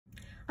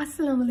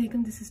Assalamu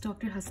alaikum, this is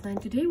Dr. Hasna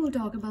and today we'll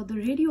talk about the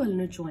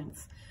radioulnar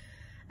joints.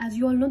 As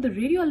you all know, the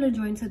radioulnar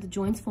joints are the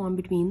joints formed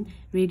between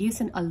radius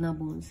and ulna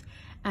bones.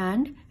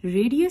 And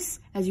radius,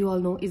 as you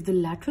all know, is the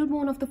lateral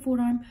bone of the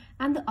forearm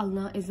and the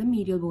ulna is the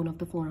medial bone of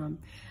the forearm.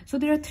 So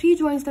there are three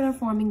joints that are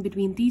forming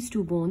between these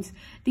two bones.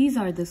 These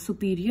are the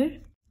superior,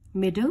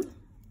 middle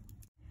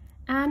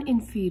and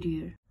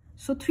inferior.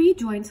 So three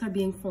joints are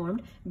being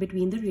formed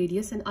between the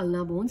radius and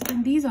ulna bones,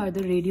 and these are the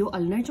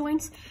radioulnar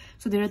joints.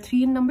 So there are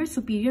three in number: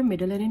 superior,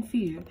 middle and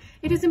inferior.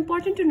 It is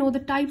important to know the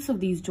types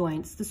of these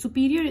joints. The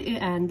superior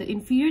and the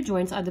inferior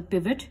joints are the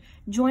pivot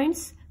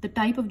joints. The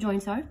type of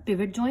joints are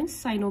pivot joints,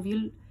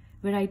 synovial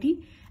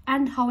variety.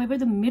 And however,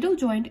 the middle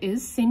joint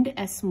is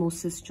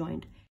syndesmosis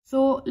joint.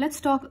 So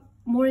let's talk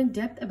more in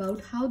depth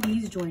about how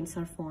these joints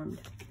are formed.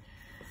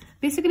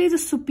 Basically, the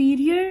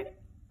superior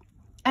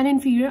and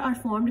inferior are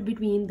formed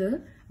between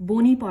the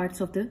bony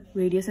parts of the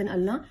radius and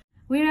ulna,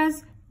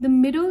 whereas the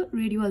middle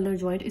radioulnar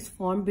joint is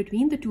formed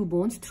between the two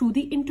bones through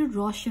the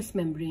interosseous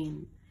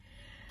membrane.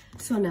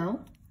 So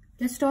now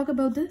let's talk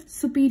about the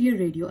superior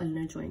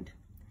radioulnar joint.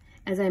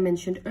 As I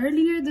mentioned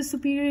earlier, the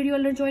superior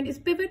radioulnar joint is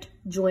pivot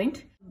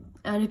joint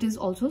and it is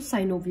also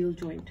synovial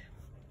joint.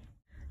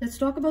 Let's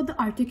talk about the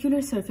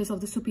articular surface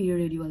of the superior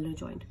radioulnar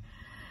joint.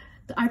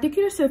 The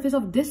articular surface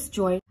of this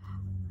joint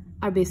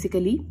are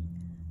basically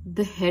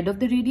the head of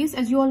the radius.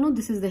 As you all know,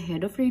 this is the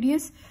head of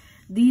radius.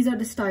 These are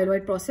the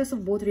styloid process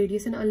of both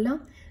radius and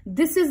ulna.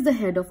 This is the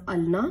head of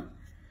ulna.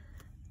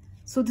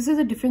 So this is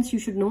a difference you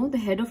should know. The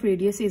head of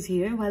radius is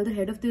here while the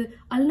head of the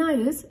ulna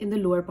is in the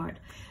lower part.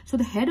 So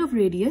the head of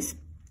radius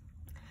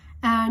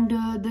and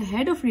the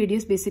head of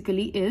radius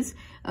basically is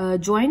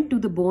joined to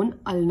the bone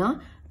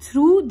ulna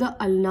through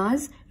the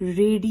ulna's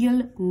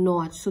radial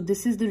notch. So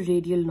this is the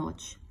radial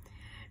notch.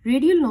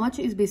 Radial notch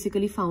is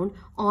basically found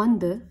on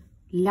the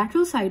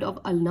lateral side of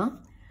ulna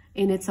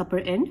in its upper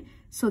end,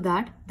 so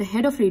that the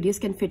head of radius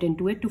can fit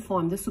into it to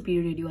form the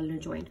superior radioulnar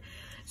joint.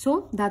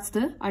 So that's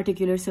the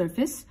articular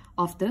surface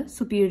of the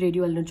superior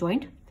radioulnar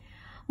joint.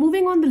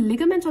 Moving on, the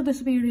ligaments of the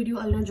superior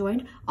radioulnar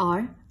joint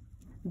are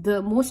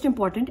the most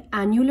important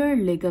annular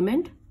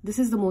ligament. This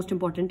is the most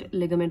important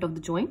ligament of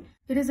the joint.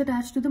 It is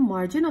attached to the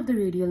margin of the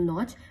radial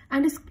notch,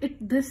 and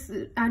this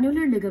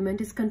annular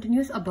ligament is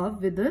continuous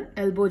above with the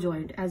elbow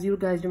joint. As you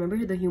guys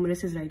remember, the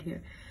humerus is right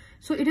here.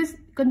 So it is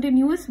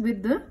continuous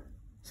with the,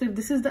 so if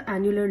this is the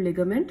annular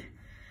ligament,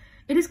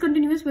 it is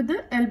continuous with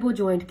the elbow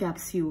joint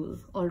capsule,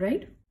 all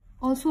right?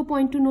 Also a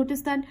point to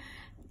notice that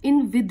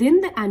within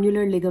the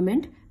annular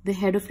ligament, the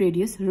head of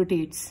radius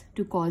rotates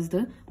to cause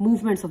the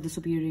movements of the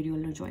superior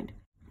radioulnar joint.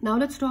 Now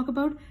let's talk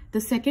about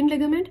the second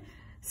ligament.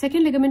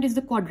 Second ligament is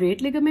the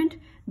quadrate ligament.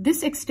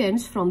 This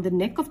extends from the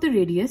neck of the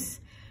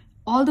radius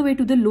all the way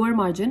to the lower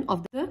margin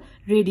of the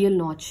radial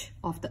notch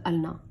of the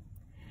ulna.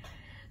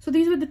 So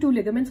these were the two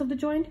ligaments of the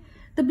joint.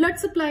 The blood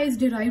supply is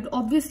derived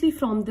obviously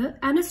from the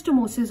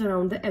anastomosis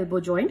around the elbow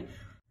joint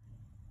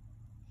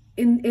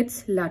in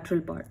its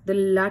lateral part. The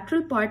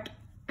lateral part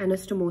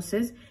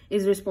anastomosis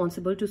is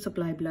responsible to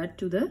supply blood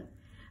to the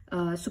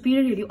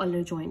superior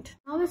radioulnar joint.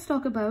 Now let's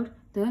talk about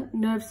the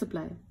nerve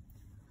supply.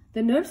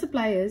 The nerve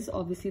supply is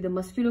obviously the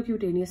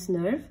musculocutaneous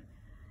nerve,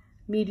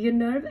 median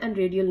nerve and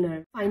radial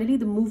nerve. Finally,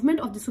 the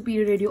movement of the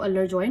superior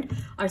radioulnar joint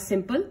are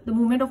simple. The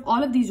movement of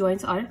all of these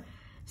joints are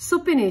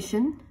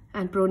supination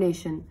and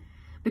pronation.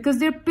 Because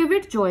they're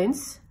pivot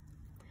joints,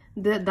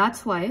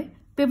 that's why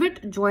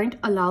pivot joint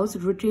allows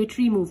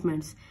rotatory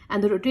movements.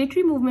 And the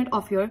rotatory movement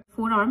of your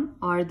forearm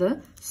are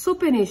the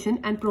supination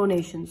and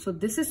pronation. So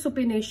this is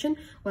supination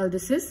while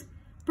this is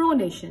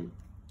pronation.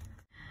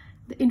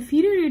 The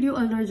inferior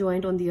radioulnar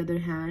joint, on the other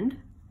hand,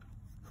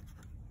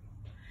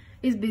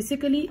 is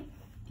basically,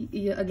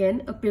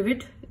 again, a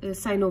pivot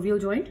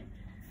synovial joint.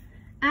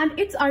 And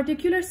its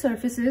articular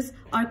surfaces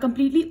are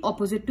completely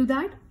opposite to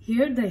that.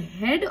 Here the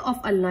head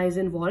of ulna is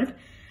involved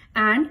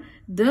and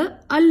the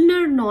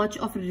ulnar notch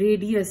of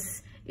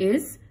radius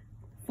is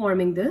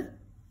forming the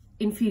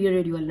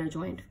inferior radioulnar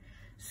joint.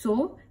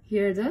 So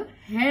here the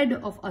head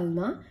of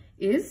ulna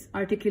is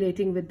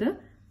articulating with the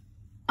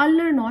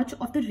ulnar notch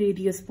of the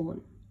radius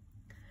bone.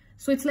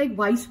 So it's like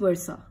vice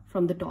versa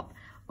from the top.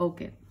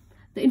 Okay.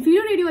 The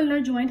inferior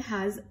radioulnar joint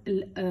has,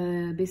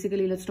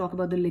 basically let's talk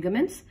about the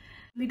ligaments.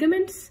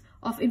 Ligaments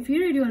of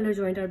inferior radioulnar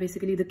joint are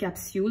basically the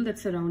capsule that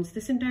surrounds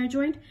this entire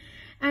joint,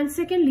 and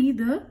secondly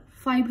the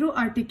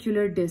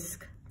fibroarticular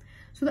disc.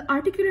 So the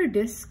articular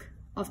disc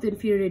of the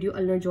inferior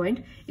radioulnar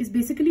joint is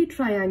basically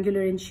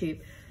triangular in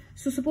shape.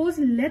 So suppose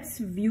let's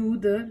view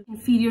the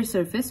inferior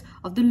surface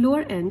of the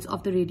lower ends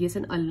of the radius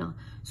and ulna.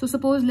 So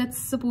let's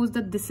suppose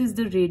that this is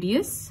the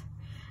radius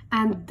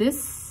and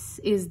this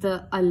is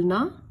the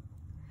ulna.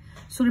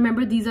 So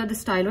remember, these are the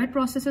styloid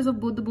processes of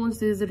both the bones.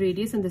 This is the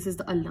radius and this is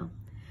the ulna.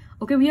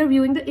 Okay, we are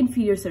viewing the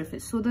inferior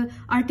surface. So the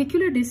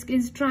articular disc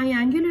is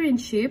triangular in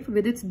shape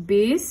with its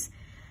base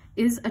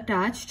is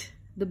attached.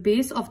 The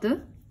base of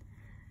the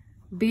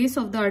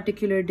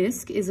articular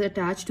disc is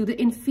attached to the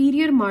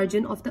inferior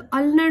margin of the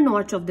ulnar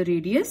notch of the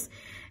radius,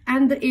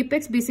 and the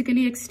apex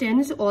basically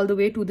extends all the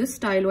way to the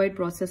styloid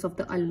process of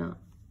the ulna.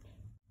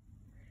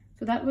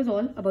 So that was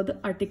all about the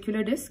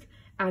articular disc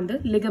and the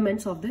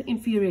ligaments of the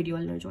inferior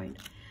radioulnar joint.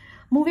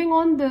 Moving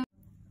on, the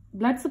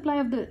blood supply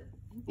of the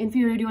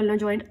inferior radioulnar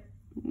joint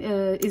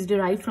is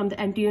derived from the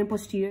anterior and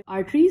posterior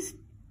arteries,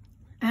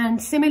 and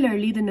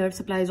similarly the nerve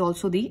supply is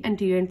also the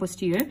anterior and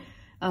posterior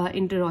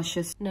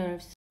interosseous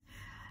nerves.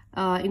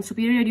 In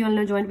superior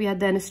radioulnar joint, we had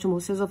the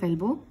anastomosis of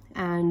elbow,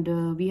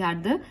 and we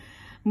had the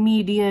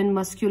median,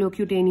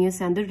 musculocutaneous,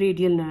 and the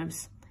radial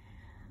nerves.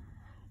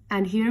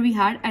 And here we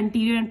had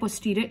anterior and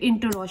posterior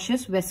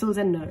interosseous vessels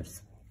and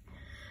nerves.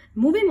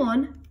 Moving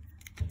on,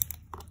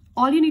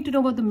 all you need to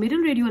know about the middle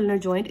radioulnar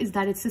joint is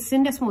that it's a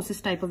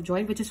syndesmosis type of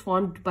joint which is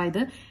formed by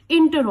the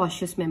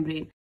interosseous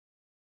membrane.